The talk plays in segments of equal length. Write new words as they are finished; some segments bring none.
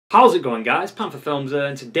How's it going, guys? Panther Films here,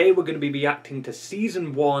 and today we're going to be reacting to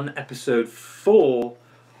Season 1, Episode 4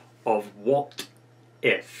 of What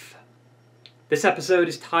If? This episode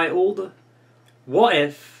is titled, What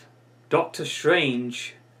If Doctor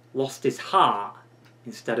Strange Lost His Heart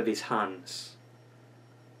Instead of His Hands?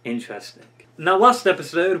 Interesting. Now, last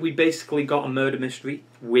episode we basically got a murder mystery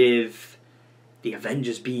with the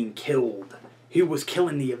Avengers being killed. Who was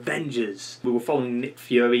killing the Avengers? We were following Nick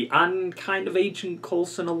Fury and kind of Agent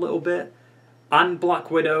Coulson a little bit, and Black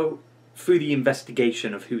Widow through the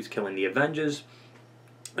investigation of who's killing the Avengers.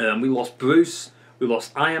 We lost Bruce, we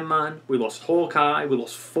lost Iron Man, we lost Hawkeye, we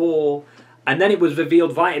lost Thor, and then it was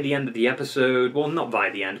revealed right at the end of the episode, well, not right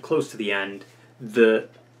at the end, close to the end, that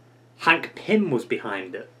Hank Pym was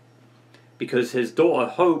behind it. Because his daughter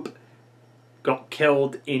Hope got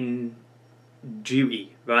killed in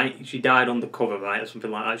duty, right? She died undercover, right? Or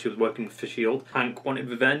something like that. She was working for S.H.I.E.L.D. Hank wanted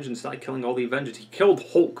revenge and started killing all the Avengers. He killed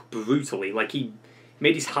Hulk brutally. Like, he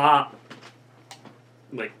made his heart,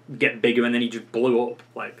 like, get bigger and then he just blew up.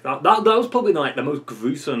 Like, that was probably, like, the most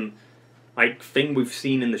gruesome, like, thing we've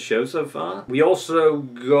seen in the show so far. We also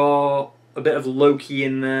got a bit of Loki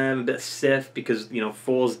in there, a bit of Sif, because, you know,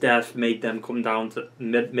 Thor's death made them come down to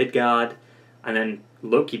Midgard. And then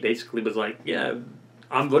Loki basically was like, yeah,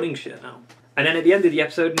 I'm running shit now. And then at the end of the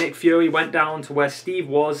episode, Nick Fury went down to where Steve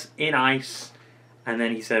was in ice, and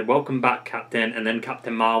then he said, "Welcome back, Captain." And then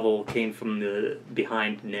Captain Marvel came from the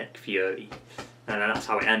behind Nick Fury, and that's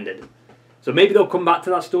how it ended. So maybe they'll come back to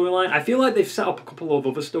that storyline. I feel like they've set up a couple of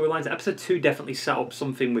other storylines. Episode 2 definitely set up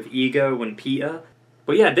something with Ego and Peter.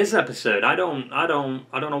 But yeah, this episode, I don't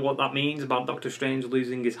know what that means about Doctor Strange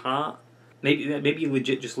losing his heart. Maybe he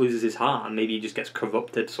legit just loses his heart, and maybe he just gets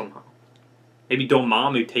corrupted somehow. Maybe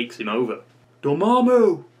Dormammu takes him over.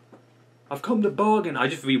 Dormammu! I've come to bargain. I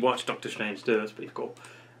just rewatched Doctor Strange too, that's pretty cool.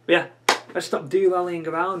 But yeah, let's stop doodling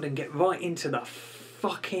around and get right into the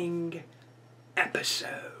fucking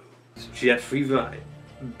episode. It's Jeffrey Wright.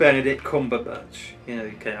 Benedict Cumberbatch. Yeah,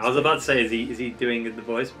 okay. I was about to say, is he doing the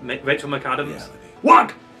voice? Rachel McAdams?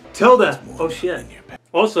 What? Tilda! Oh shit.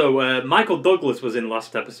 Also, Michael Douglas was in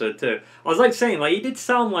last episode too. I was like saying, like, he did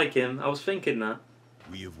sound like him. I was thinking that.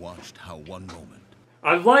 We have watched how one moment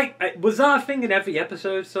was that a thing in every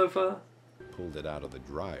episode so far? pulled it out of the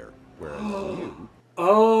dryer, whereas you...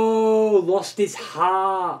 Oh, lost his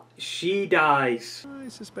heart. She dies. I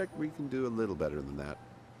suspect we can do a little better than that.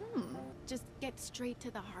 Just get straight to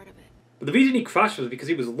the heart of it. But the reason he crashed was because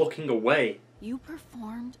he was looking away. You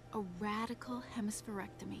performed a radical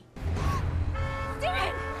hemispherectomy.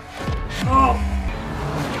 Steven!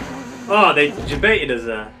 Oh! Oh, they debated us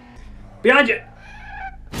there. Behind you!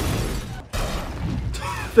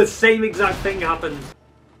 The same exact thing happened.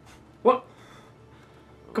 What?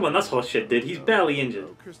 Come on, that's horseshit, dude. He's barely injured.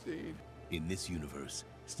 Oh, Christine. In this universe,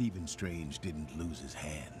 Stephen Strange didn't lose his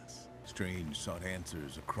hands. Strange sought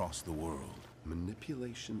answers across the world.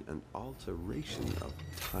 Manipulation and alteration of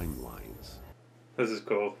timelines. This is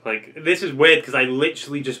cool. Like, this is weird because I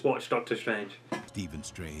literally just watched Doctor Strange. Stephen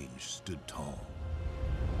Strange stood tall.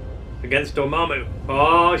 Against Dormammu.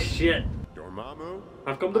 Oh, shit. Dormammu?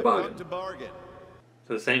 I've come to bargain. to bargain.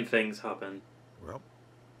 So the same things happen. Well,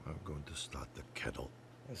 I'm going to start the kettle.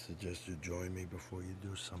 I suggest you join me before you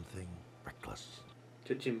do something reckless.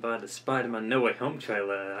 Judging by the Spider-Man No Way Home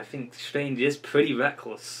trailer, I think Strange is pretty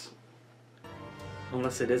reckless.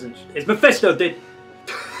 Unless it isn't. It's Mephisto, dude!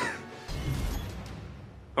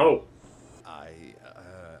 Oh.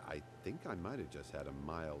 I think I might have just had a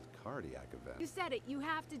mild cardiac event. You said it. You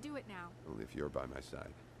have to do it now. Only if you're by my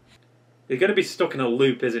side. He's gonna be stuck in a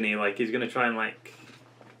loop, isn't he? Like, he's gonna try and, like,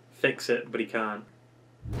 fix it, but he can't.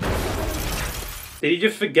 Did he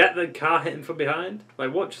just forget the car hit him from behind?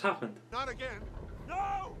 Like, what just happened? Not again!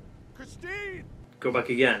 No! Christine! Go back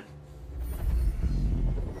again.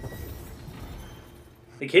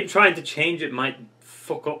 Like, him trying to change it might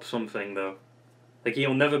fuck up something, though. Like,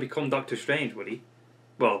 he'll never become Doctor Strange, would he?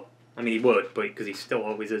 Well, I mean, he would, but because he still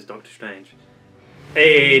always is Doctor Strange.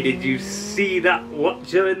 Hey, did you see that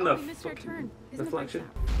watcher in the fucking reflection?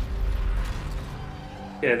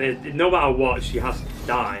 Yeah, no matter what, she has to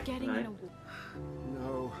die, right?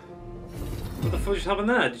 No. What the fuck just happened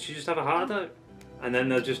there? Did she just have a heart attack? And then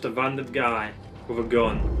there's just a random guy with a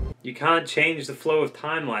gun. You can't change the flow of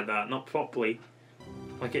time like that, not properly.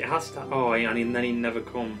 Like, it has to... Oh, and then he never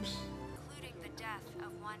comes. Including the death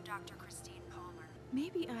of one Dr. Christine Palmer.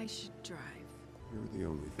 Maybe I should drive. You're the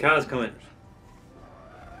only thing. Car's coming.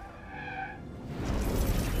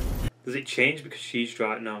 Does it change because she's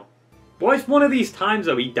driving? No. What if one of these times,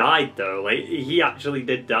 though, he died, though? Like, he actually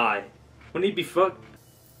did die. Wouldn't he be fucked?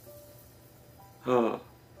 Oh.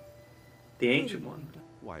 The ancient one.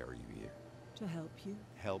 Why are you here? To help you.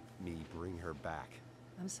 Help me bring her back.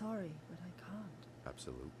 I'm sorry, but I can't.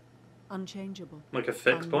 Absolute. Unchangeable. Like a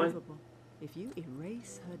fixed point? Unmovable. If you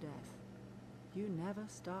erase her death, you never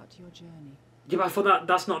start your journey. Yeah, but I thought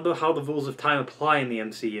that's not how the rules of time apply in the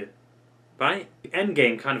MCU. Right?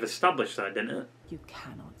 Endgame kind of established that, didn't it? You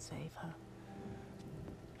cannot save her.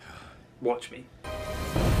 Watch me.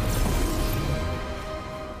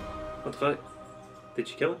 What the fuck? Did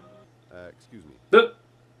she kill him? Excuse me. No.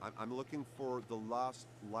 I'm looking for the lost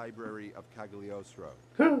library of Cagliostro.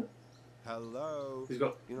 Hello? He's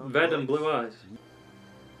got You know, red and books? blue eyes.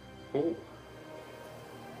 Oh.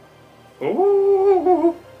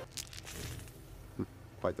 Oh.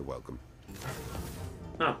 Quite the welcome.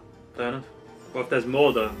 Oh, fair enough. Well, if there's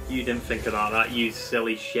more though, you didn't think about that, you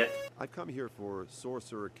silly shit. I've come here for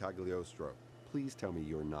Sorcerer Cagliostro. Please tell me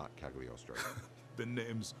you're not Cagliostro. The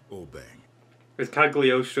name's Obang. Is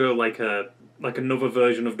Cagliostro like another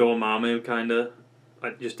version of Dormammu, kinda?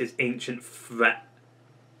 Like just this ancient threat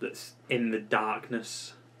that's in the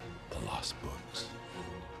darkness. The lost books.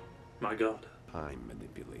 My god. Time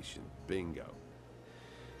manipulation. Bingo.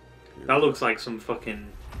 That looks like some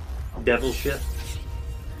fucking devil shit.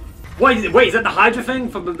 Wait, is that the Hydra thing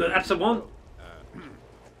from the episode 1?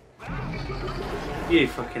 You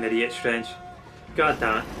fucking idiot, Strange. God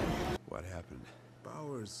damn it. What happened?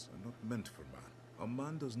 Powers are not meant for man. A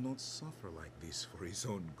man does not suffer like this for his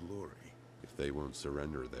own glory. If they won't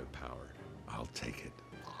surrender their power, I'll take it.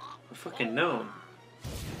 I fucking know.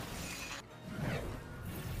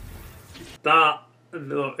 That,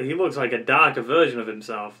 look, he looks like a darker version of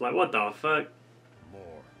himself. Like, what the fuck?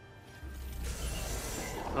 More.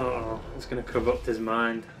 Oh, it's gonna corrupt his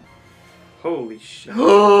mind. Holy shit.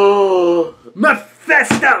 Oh,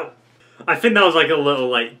 Mephisto! I think that was like a little,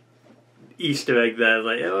 like, Easter egg there.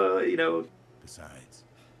 Like, oh, you know. Besides,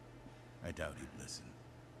 I doubt he'd listen.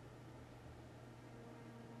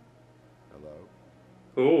 Hello?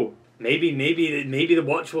 Oh, maybe the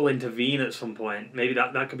Watch will intervene at some point. Maybe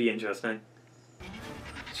that could be interesting.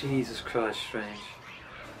 Jesus Christ, Strange.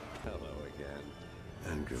 Hello again.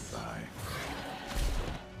 And goodbye.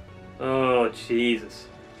 Oh, Jesus.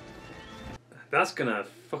 That's gonna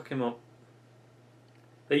fuck him up.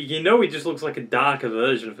 Like, you know he just looks like a darker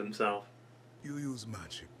version of himself. You use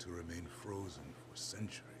magic to remain frozen for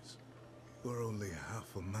centuries. You're only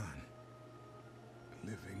half a man,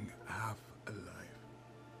 living half alive.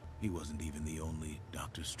 He wasn't even the only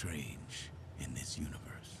Doctor Strange in this universe.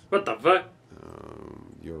 What the fuck?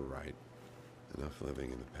 You're right. Enough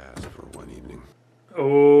living in the past for one evening.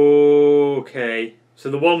 Okay. So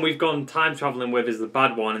the one we've gone time traveling with is the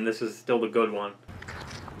bad one, and this is still the good one.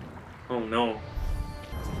 Oh no.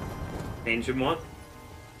 Ancient one?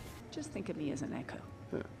 Just think of me as an echo.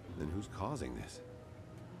 Huh. Then who's causing this?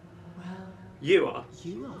 Well, You are.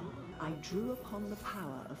 you are. I drew upon the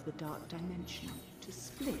power of the dark dimension to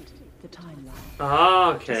split the timeline.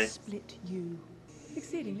 Ah, okay. To split you.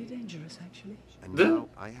 Exceedingly dangerous, actually. And now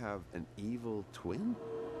I have an evil twin?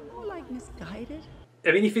 More like misguided.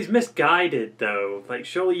 I mean, if he's misguided, though, like,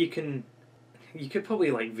 surely you could probably,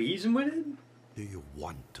 like, reason with him? Do you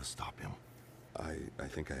want to stop him? I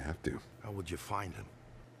think I have to. How would you find him?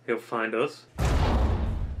 He'll find us.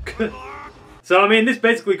 So, I mean, this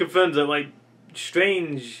basically confirms that, like,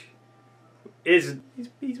 Strange is...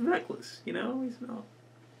 He's reckless, you know? He's not...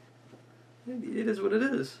 It is what it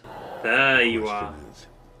is. There you are. Question is,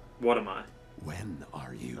 What am I? when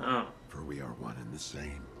are you? Oh. For we are one and the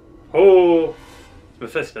same. Oh! It's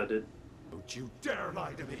Mephisto, dude. Don't you dare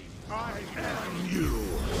lie to me! I am you!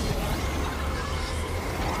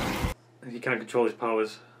 He can't control his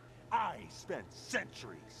powers. I spent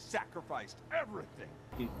centuries, sacrificed everything.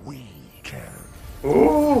 We can.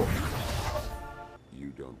 Oh! You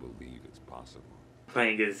don't believe it's possible.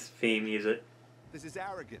 Playing his theme music. This is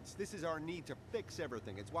arrogance. This is our need to fix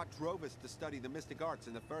everything. It's what drove us to study the mystic arts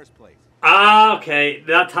in the first place. Ah, okay.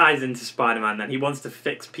 That ties into Spider-Man then. He wants to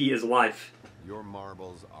fix Peter's life. Your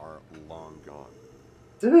marbles are long gone.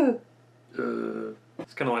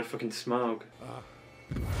 It's kind of like fucking Smaug.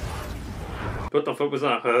 What the fuck was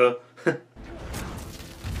that?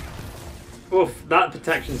 Oof, that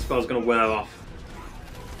protection spell's gonna wear off.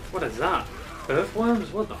 What is that?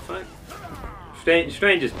 Earthworms? What the fuck?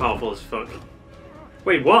 Strange is powerful as fuck.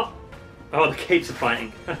 Wait, what? Oh, the capes are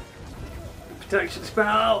fighting. Protection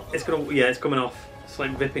spell! It's gonna, yeah, it's coming off. It's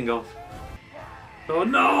like ripping off. Oh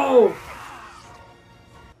no!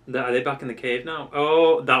 Are they back in the cave now?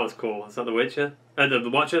 Oh, that was cool. Is that the Witcher? The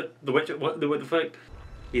Watcher? The Witcher? What the fuck?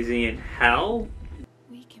 Is he in hell?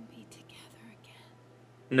 We can be together again.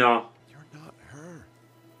 No. You're not her.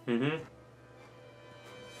 Mm-hmm.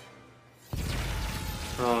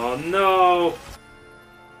 Oh no!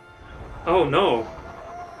 Oh no!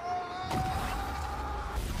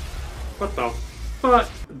 What the fuck?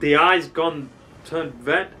 The eye's gone turned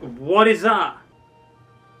red. What is that?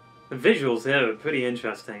 The visuals here are pretty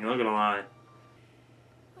interesting, not gonna lie.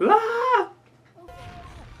 Ah!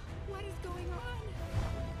 What is going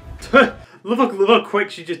on? look how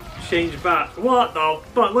quick she just changed back. What the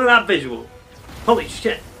fuck? Look at that visual. Holy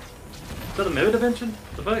shit. Is that a mirror dimension?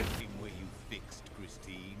 The fuck? Where you fixed,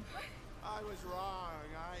 Christine. I was wrong.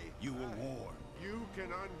 You were warned. You can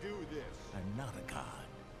undo this. I'm not a god,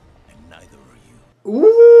 and neither are you.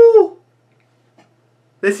 Ooh!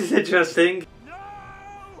 This is interesting. No!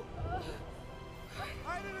 I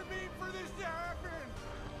didn't mean for this to happen.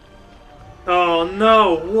 Oh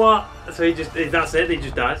no, what? So he just, that's it, he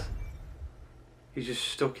just dies? He's just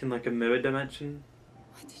stuck in like a mirror dimension?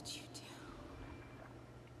 What did you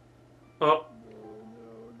do? Oh.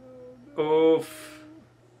 Oof.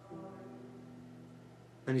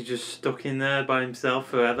 And he's just stuck in there by himself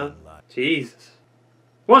forever? Jesus.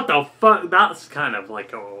 What the fuck? That's kind of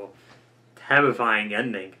like a terrifying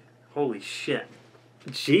ending. Holy shit.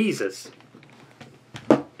 Jesus.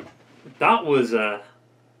 That was, I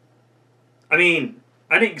mean,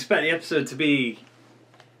 I didn't expect the episode to be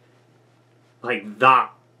like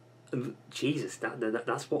that. Jesus,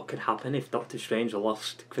 that's what could happen if Doctor Strange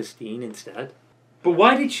lost Christine instead. But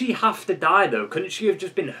why did she have to die though? Couldn't she have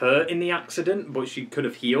just been hurt in the accident, but she could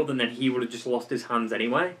have healed and then he would have just lost his hands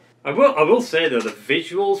anyway? I will say though, the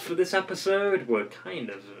visuals for this episode were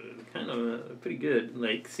kind of pretty good.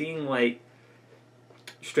 Like seeing like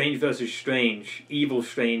Strange versus Strange, evil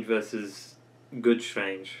Strange versus good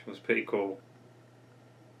Strange was pretty cool.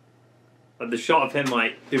 Like the shot of him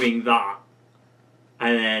like doing that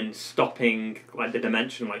and then stopping like the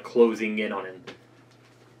dimension like closing in on him.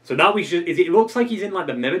 So now it looks like he's in like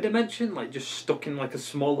the mirror dimension, like just stuck in like a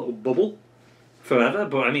small little bubble forever.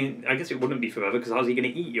 But I mean, I guess it wouldn't be forever because how's he gonna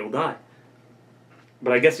eat? He'll die.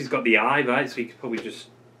 But I guess he's got the eye, right? So he could probably just...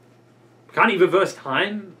 Can't he reverse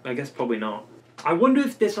time? I guess probably not. I wonder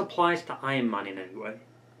if this applies to Iron Man in any way.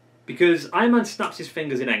 Because Iron Man snaps his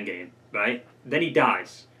fingers in Endgame, right? Then he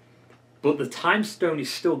dies. But the time stone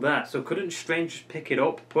is still there. So couldn't Strange just pick it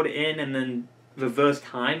up, put it in, and then reverse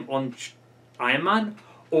time on Iron Man?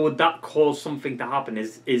 Or would that cause something to happen?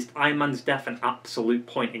 Is Iron Man's death an absolute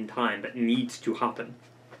point in time that needs to happen?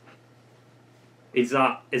 Is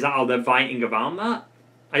that how they're fighting around that?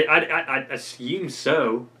 I assume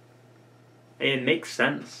so. It makes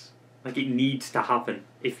sense. Like it needs to happen.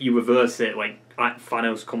 If you reverse it, like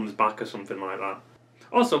Thanos comes back or something like that.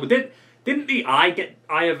 Also, didn't the Eye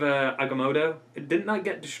of Agamotto? Didn't that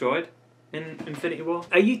get destroyed in Infinity War?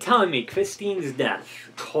 Are you telling me Christine's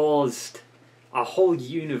death caused a whole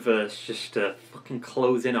universe just to fucking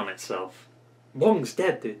close in on itself? Wong's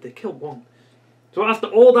dead, dude. They killed Wong. So after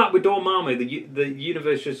all that with Dormammu, the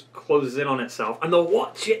universe just closes in on itself, and the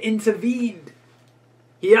Watcher intervened.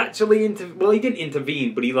 He actually well, he didn't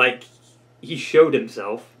intervene, but he showed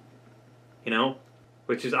himself, you know,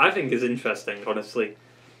 which is I think is interesting, honestly.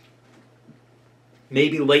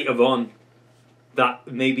 Maybe later on, that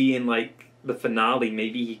maybe in like the finale,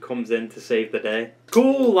 maybe he comes in to save the day.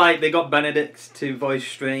 Cool, like they got Benedict to voice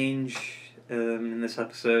Strange in this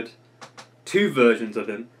episode. 2 versions of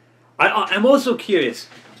him. I'm also curious,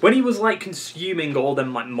 when he was like consuming all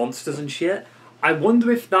them like monsters and shit, I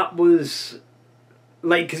wonder if that was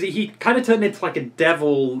like, because he kind of turned into like a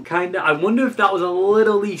devil, kind of. I wonder if that was a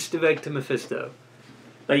little Easter egg to Mephisto.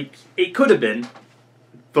 Like, it could have been,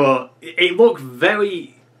 but it looked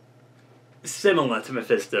very similar to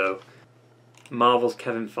Mephisto. Marvel's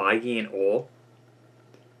Kevin Feige in awe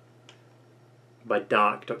by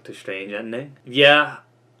dark Doctor Strange ending. Yeah.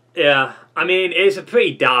 I mean, it's a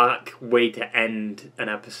pretty dark way to end an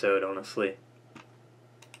episode, honestly.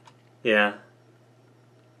 Yeah.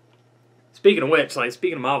 Speaking of which, like,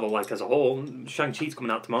 speaking of Marvel, like, as a whole, Shang-Chi's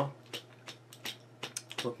coming out tomorrow.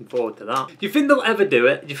 Looking forward to that. Do you think they'll ever do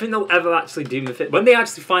it? Do you think they'll ever actually do Mephisto? When they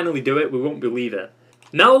actually finally do it, we won't believe it.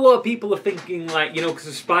 Now a lot of people are thinking, like, you know, because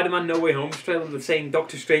of Spider-Man No Way Home's trailer, they're saying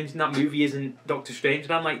Doctor Strange in that movie isn't Doctor Strange.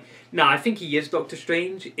 And I'm like, nah, I think he is Doctor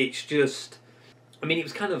Strange. It's just... I mean, it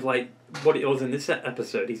was kind of like what it was in this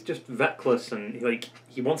episode. He's just reckless and, like,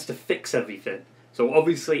 he wants to fix everything. So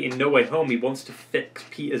obviously in No Way Home, he wants to fix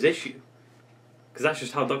Peter's issue. Because that's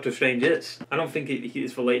just how Doctor Strange is. I don't think he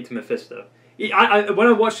is related to Mephisto. When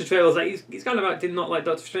I watched the trailers, like, he's kind of acting not like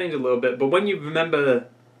Doctor Strange a little bit. But when you remember,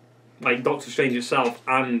 like, Doctor Strange itself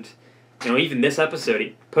and, you know, even this episode,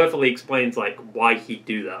 it perfectly explains, like, why he'd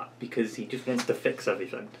do that. Because he just wants to fix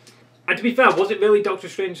everything. And to be fair, was it really Doctor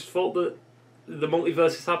Strange's fault that the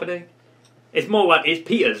multiverse is happening? It's more like it's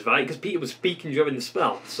Peter's, right? Because Peter was speaking during the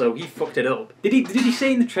spell, so he fucked it up. Did he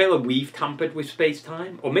say in the trailer we've tampered with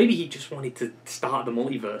space-time? Or maybe he just wanted to start the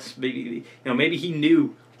multiverse. Maybe maybe he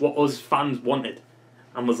knew what us fans wanted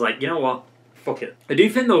and was like, you know what? Fuck it. I do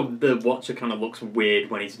think though the Watcher kind of looks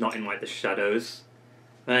weird when he's not in like the shadows,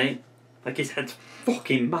 right? Like his head's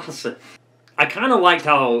fucking massive. I kind of liked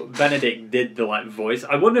how Benedict did the like voice.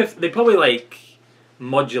 I wonder if they probably like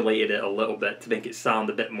modulated it a little bit to make it sound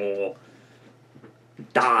a bit more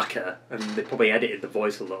darker, and they probably edited the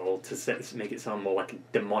voice a little to make it sound more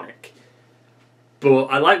like demonic. But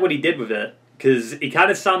I like what he did with it, because it kind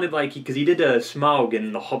of sounded like because he did a Smaug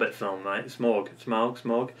in the Hobbit film, right? Smaug.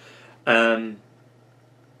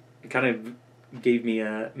 It kind of gave me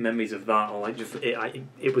memories of that, or like just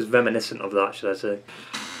it was reminiscent of that, should I say?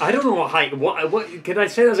 I don't know what can I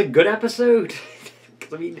say? That's a good episode?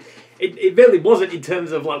 Because I mean, it really wasn't in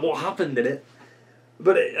terms of like what happened in it.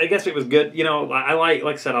 But I guess it was good. You know, like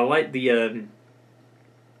I said, I like the.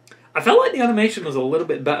 I felt like the animation was a little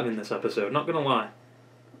bit better in this episode. Not gonna lie.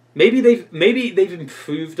 Maybe they've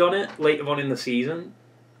improved on it later on in the season.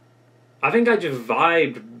 I think I just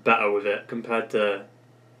vibed better with it compared to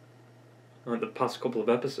like the past couple of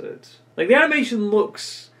episodes. Like the animation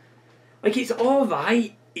looks like it's all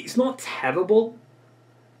right. It's not terrible,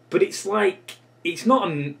 but it's like it's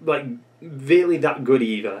not like really that good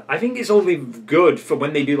either. I think it's only good for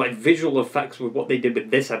when they do like visual effects with what they did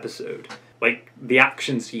with this episode. Like the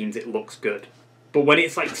action scenes, it looks good, but when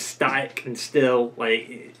it's like static and still,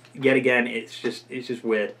 like yet again, it's just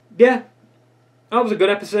weird. Yeah, that was a good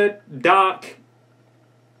episode. Dark,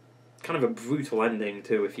 kind of a brutal ending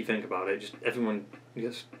too, if you think about it. Just everyone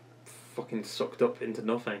gets fucking sucked up into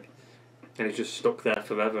nothing, and it's just stuck there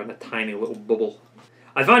forever in a tiny little bubble.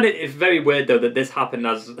 I find it's very weird though that this happened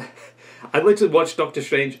as I literally watched Doctor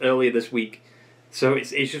Strange earlier this week, so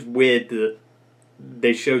it's just weird that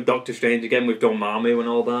they showed Doctor Strange again with Dormammu and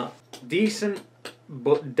all that. Decent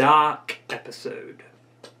but dark episode.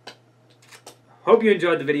 Hope you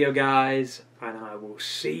enjoyed the video, guys, and I will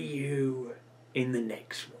see you in the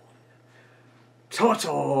next one.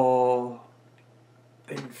 Ta-ta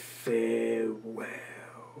and farewell.